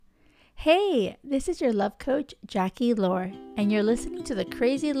Hey, this is your love coach, Jackie Lore, and you're listening to the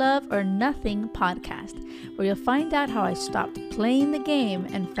Crazy Love or Nothing podcast, where you'll find out how I stopped playing the game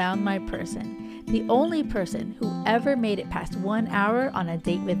and found my person, the only person who ever made it past 1 hour on a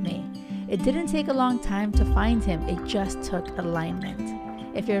date with me. It didn't take a long time to find him, it just took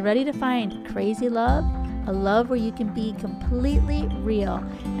alignment. If you're ready to find crazy love, a love where you can be completely real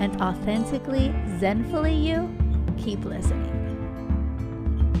and authentically zenfully you, keep listening.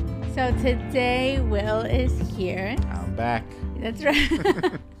 So today, Will is here. I'm back. That's right.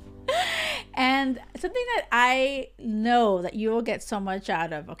 And something that I know that you will get so much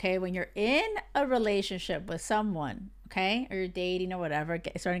out of, okay, when you're in a relationship with someone, okay, or you're dating or whatever,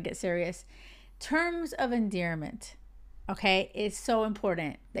 starting to get serious, terms of endearment, okay, is so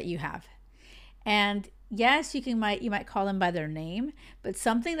important that you have. And yes, you might call them by their name, but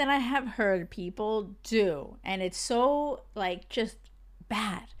something that I have heard people do, and it's so like just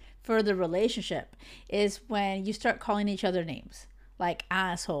bad for the relationship, is when you start calling each other names like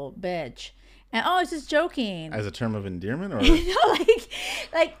asshole, bitch, and oh, it's just joking. As a term of endearment, or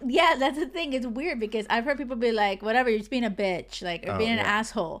like yeah, that's the thing. It's weird because I've heard people be like, whatever, you're just being a bitch, like, or being an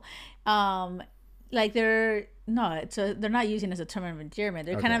asshole. Like they're not using it as a term of endearment.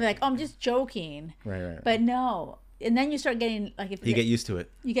 They're kind of like, oh, I'm just joking. Right. But no, and then you start getting like, if you get used to it.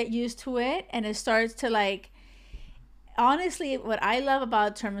 You get used to it, and it starts to like. Honestly, what I love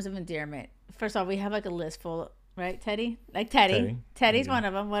about terms of endearment, first of all, we have like a list full, right, Teddy? Like Teddy. Teddy's one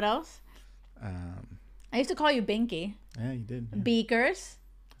of them. What else? I used to call you Binky. Yeah, you did. Yeah. Beakers.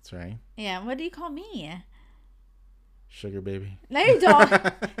 That's right. Yeah. What do you call me? Sugar baby. No, you don't.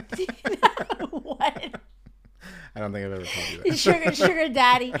 What? I don't think I've ever called you that. Sugar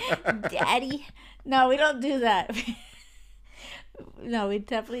daddy. Daddy. No, we don't do that. No, we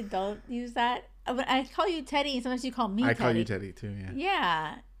definitely don't use that. I call you Teddy, and sometimes you call me Teddy. I call you Teddy, too, yeah.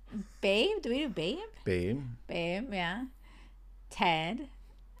 Yeah. Babe? Do we do babe? Babe, yeah. Ted.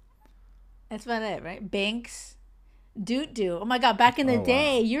 That's about it, right? Binks. Doot-doo. Oh, my God. Back in the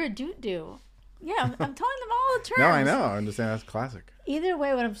day, wow. You're a doot-doo. Yeah, I'm telling them all the terms. No, I know. I understand. That's classic. Either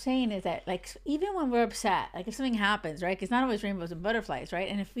way, what I'm saying is that, like, even when we're upset, like, if something happens, right? Because not always rainbows and butterflies, right?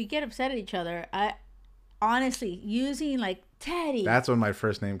 And if we get upset at each other, honestly, using like Teddy. That's when my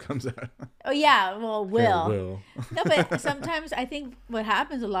first name comes out. Oh yeah, well, Will. Will. No, but sometimes I think what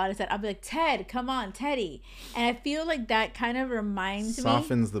happens a lot is that I'll be like, Ted, come on, Teddy. And I feel like that kind of reminds me.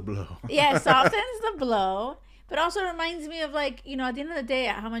 Softens the blow. Yeah, softens the blow. But also reminds me of like, you know, at the end of the day,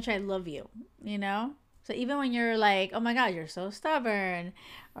 how much I love you, you know? So even when you're like, oh my God, you're so stubborn.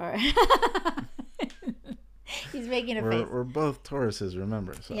 Or he's making a face. We're both Tauruses,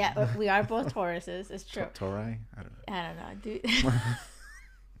 remember? So. Yeah, we are both Tauruses. It's true. Tauri? I don't know, dude.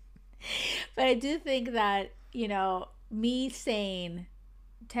 But I do think that, you know, me saying,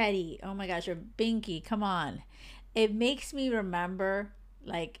 Teddy, oh my gosh, or Binky, come on. It makes me remember,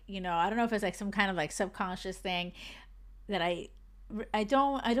 like, you know, I don't know if it's like some kind of like subconscious thing that I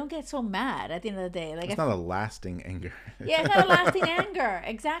don't get so mad at the end of the day. Like, it's not a lasting anger. Yeah, it's not a lasting anger.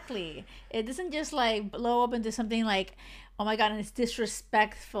 Exactly. It doesn't just like blow up into something like, oh my God, and it's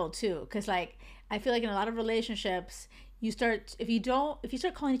disrespectful too. Because like, I feel like in a lot of relationships, if you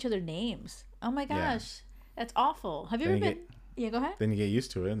start calling each other names, oh my gosh, that's awful. Have you ever been? Yeah, go ahead. Then you get used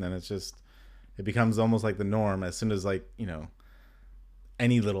to it, and then it becomes almost like the norm as soon as like, you know,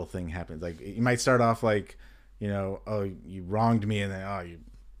 any little thing happens. Like you might start off like, you know, oh, you wronged me, and then, oh, you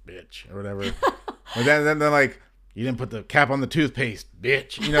bitch, or whatever. And then they're like, you didn't put the cap on the toothpaste,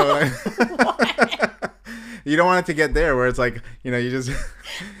 bitch. You know, like, you don't want it to get there where it's like, you know,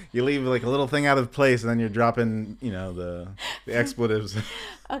 you leave like a little thing out of place, and then you're dropping, you know, the expletives.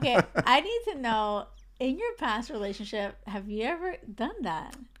 Okay, I need to know, in your past relationship, have you ever done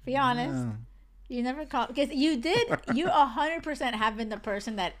that? Be honest. No. You never called, because you 100% have been the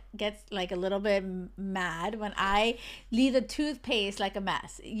person that gets like a little bit mad when I leave the toothpaste like a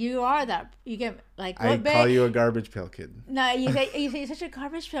mess. You are that. You get like, I call you a garbage pail kid. No, you say you're such a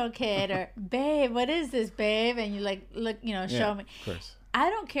garbage pail kid, or babe, what is this, babe? And you like look, you know, show me. Of course. I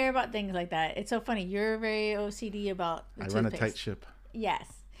don't care about things like that. It's so funny. You're very OCD about the toothpaste. I run a tight ship. Yes.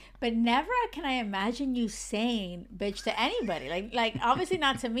 But never can I imagine you saying bitch to anybody. Like obviously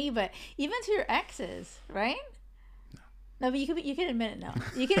not to me, but even to your exes, right? No, but you can admit it now.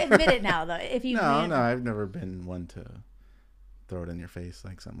 You can admit it now, though, if you. No, I've never been one to throw it in your face,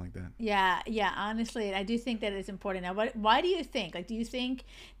 like something like that. Yeah. Honestly, I do think that it's important. Now, why do you think? Like, do you think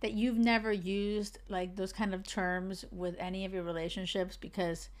that you've never used like those kind of terms with any of your relationships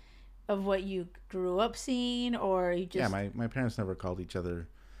because of what you grew up seeing, or you just? Yeah, my parents never called each other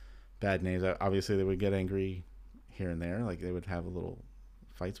bad names. Obviously, they would get angry here and there. Like they would have a little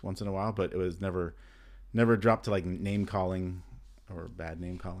fights once in a while, but it was never dropped to like name calling or bad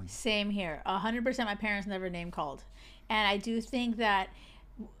name calling. Same here. 100%. My parents never name called, and I do think that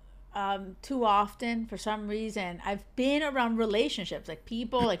too often, for some reason, I've been around relationships, like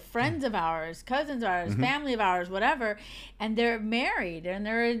people, like friends of ours, cousins of ours, family of ours, whatever, and they're married and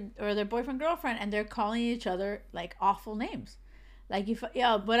they're boyfriend girlfriend, and they're calling each other like awful names, like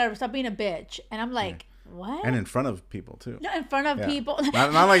whatever, stop being a bitch, and I'm like. What? And in front of people too. No, in front of people.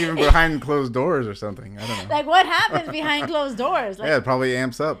 not like even behind closed doors or something. I don't know. Like what happens behind closed doors? Like, yeah, it probably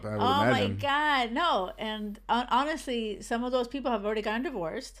amps up. I would imagine. My God, no! And honestly, some of those people have already gotten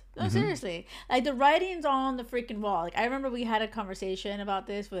divorced. No, seriously, like the writing's on the freaking wall. Like I remember we had a conversation about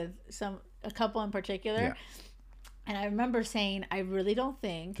this with a couple in particular, and I remember saying, I really don't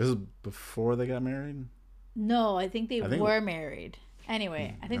think this is before they got married. No, I think they were married.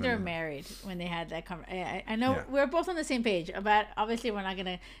 Anyway, I think they were married when they had that conversation. I know we're both on the same page about, obviously we're not going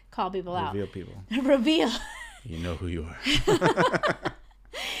to call people out. Reveal people. Reveal. You know who you are.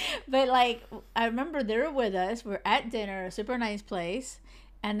 But like, I remember they were with us. We're at dinner, a super nice place.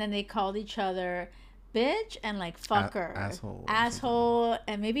 And then they called each other bitch and like fucker. Asshole.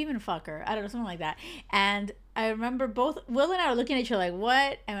 And maybe even fucker. I don't know, something like that. And I remember both Will and I were looking at each other like,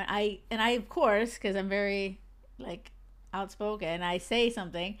 what? And I of course, because I'm very like outspoken, I say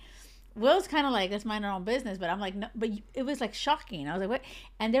something. Will's kind of like, let's mind our own business, but I'm like, no, but it was like shocking. I was like, what?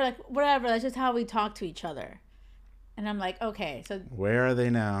 And they're like, whatever, that's just how we talk to each other. And I'm like, okay, so where are they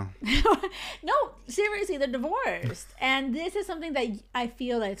now? No, seriously, they're divorced. And this is something that I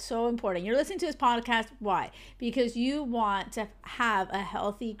feel that's so important. You're listening to this podcast. Why? Because you want to have a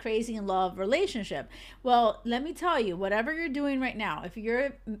healthy, crazy in love relationship. Well, let me tell you, whatever you're doing right now, if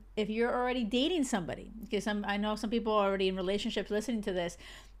you're already dating somebody, because I know some people are already in relationships listening to this,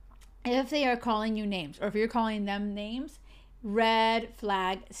 if they are calling you names, or if you're calling them names, red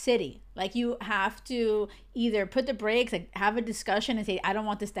flag city. Like you have to either put the brakes, like have a discussion and say, I don't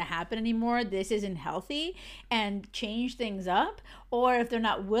want this to happen anymore, this isn't healthy, and change things up. Or if they're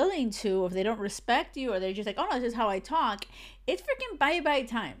not willing to, if they don't respect you, or they're just like, oh no, this is how I talk, it's freaking bye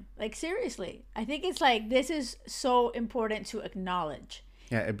time. Like seriously, I think it's like, this is so important to acknowledge.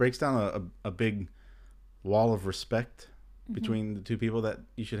 Yeah, it breaks down a big wall of respect between the two people that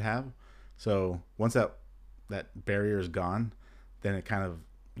you should have. So once that barrier is gone, then it kind of,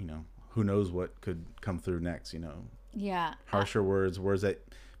 who knows what could come through next, Yeah. Harsher words that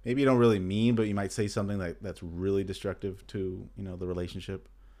maybe you don't really mean, but you might say something that's really destructive to, the relationship.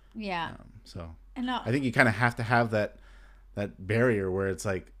 Yeah. So and I think you kind of have to have that barrier where it's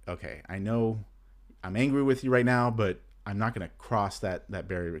like, okay, I know I'm angry with you right now, but I'm not going to cross that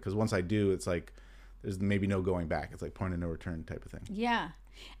barrier, because once I do, it's like, there's maybe no going back. It's like point of no return type of thing. Yeah.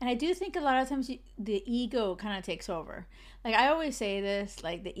 And I do think a lot of times the ego kind of takes over. Like I always say this,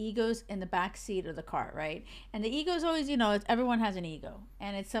 like the ego's in the back seat of the car, right? And the ego's always, everyone has an ego,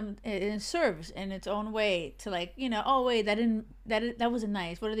 and it serves in its own way to like, oh wait, that wasn't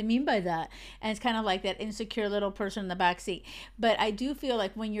nice. What do they mean by that? And it's kind of like that insecure little person in the back seat. But I do feel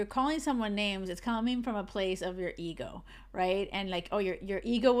like when you're calling someone names, it's coming from a place of your ego, right? And like, oh, your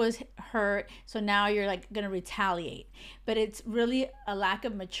ego was hurt, so now you're like gonna retaliate. But it's really a lack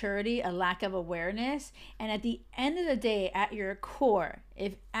of maturity, a lack of awareness. And at the end of the day, at your core,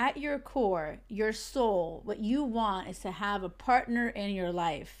 if at your core, your soul, what you want is to have a partner in your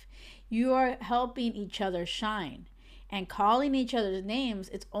life, you are helping each other shine. And calling each other's names,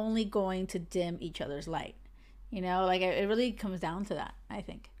 it's only going to dim each other's light. Like it really comes down to that, I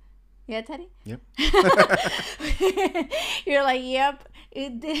think. Yeah, Teddy? Yep. You're like, yep.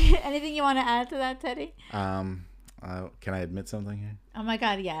 Anything you want to add to that, Teddy? Can I admit something here? Oh my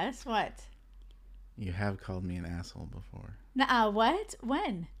God, yes. What? You have called me an asshole before. What?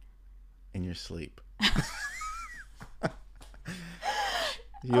 When? In your sleep.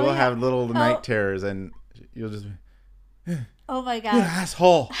 You will have little night terrors, and you'll just be, oh my God. You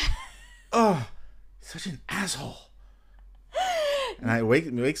asshole. Oh, such an asshole. And it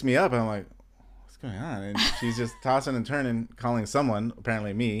wakes me up. And I'm like, what's going on? And she's just tossing and turning, calling someone,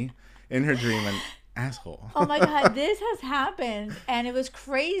 apparently me, in her dream an asshole. Oh my God, this has happened, and it was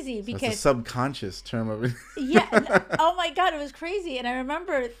crazy because it's a subconscious term of it. Yeah. Oh my God, it was crazy. And I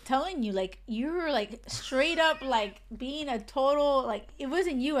remember telling you, like, you were like straight up like being a total, like, it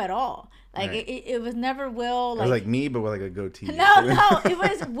wasn't you at all. Like right. it was never Will. It was like me, but with like a goatee. No, it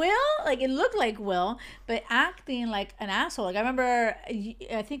was Will. Like it looked like Will, but acting like an asshole. Like I remember,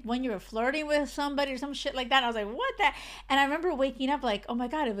 I think when you were flirting with somebody or some shit like that, I was like, what the? And I remember waking up like, oh my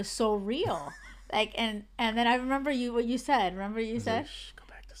God, it was so real. Like and then I remember what you said. Remember you said? Like, shh, go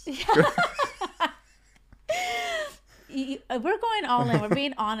back to sleep. we're going all in. We're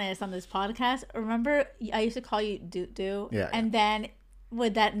being honest on this podcast. Remember, I used to call you Do. Yeah. And then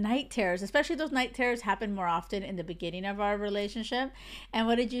with that night terrors, especially those night terrors happen more often in the beginning of our relationship. And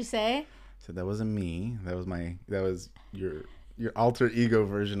what did you say? So that wasn't me. That was your alter ego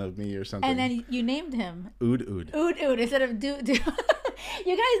version of me or something. And then you named him Ood. Ood instead of Do.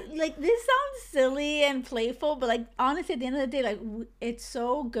 You guys, like, this sounds silly and playful, but like, honestly, at the end of the day, like, it's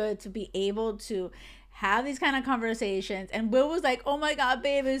so good to be able to have these kind of conversations. And Will was like, oh my God,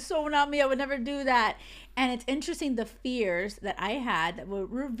 babe, it's so not me. I would never do that. And it's interesting, the fears that I had that were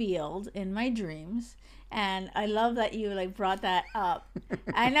revealed in my dreams. And I love that you like brought that up.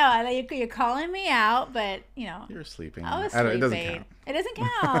 I know, you're calling me out, but you know, you're sleeping. I was sleeping. It doesn't count. It doesn't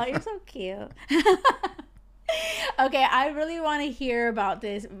count. You're so cute. Okay, I really want to hear about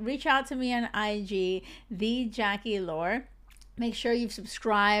this. Reach out to me on IG, the Jackie Lore. Make sure you've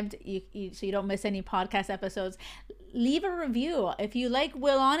subscribed so you don't miss any podcast episodes. Leave a review. If you like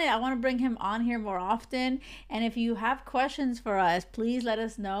Will on it, I want to bring him on here more often. And if you have questions for us, please let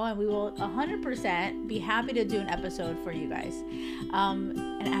us know, and we will 100% be happy to do an episode for you guys.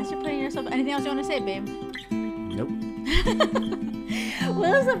 And as you're putting yourself, anything else you want to say, babe? Nope.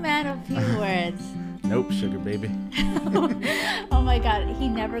 Will's a man of few words. Nope, sugar baby. Oh my God, he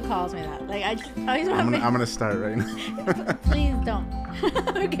never calls me that. Like, I'm gonna start right now. Please don't.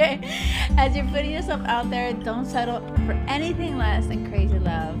 Okay, as you're putting yourself out there, don't settle for anything less than crazy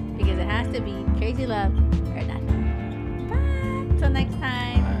love, because it has to be crazy love or nothing. Bye. Till next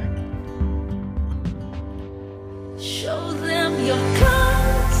time.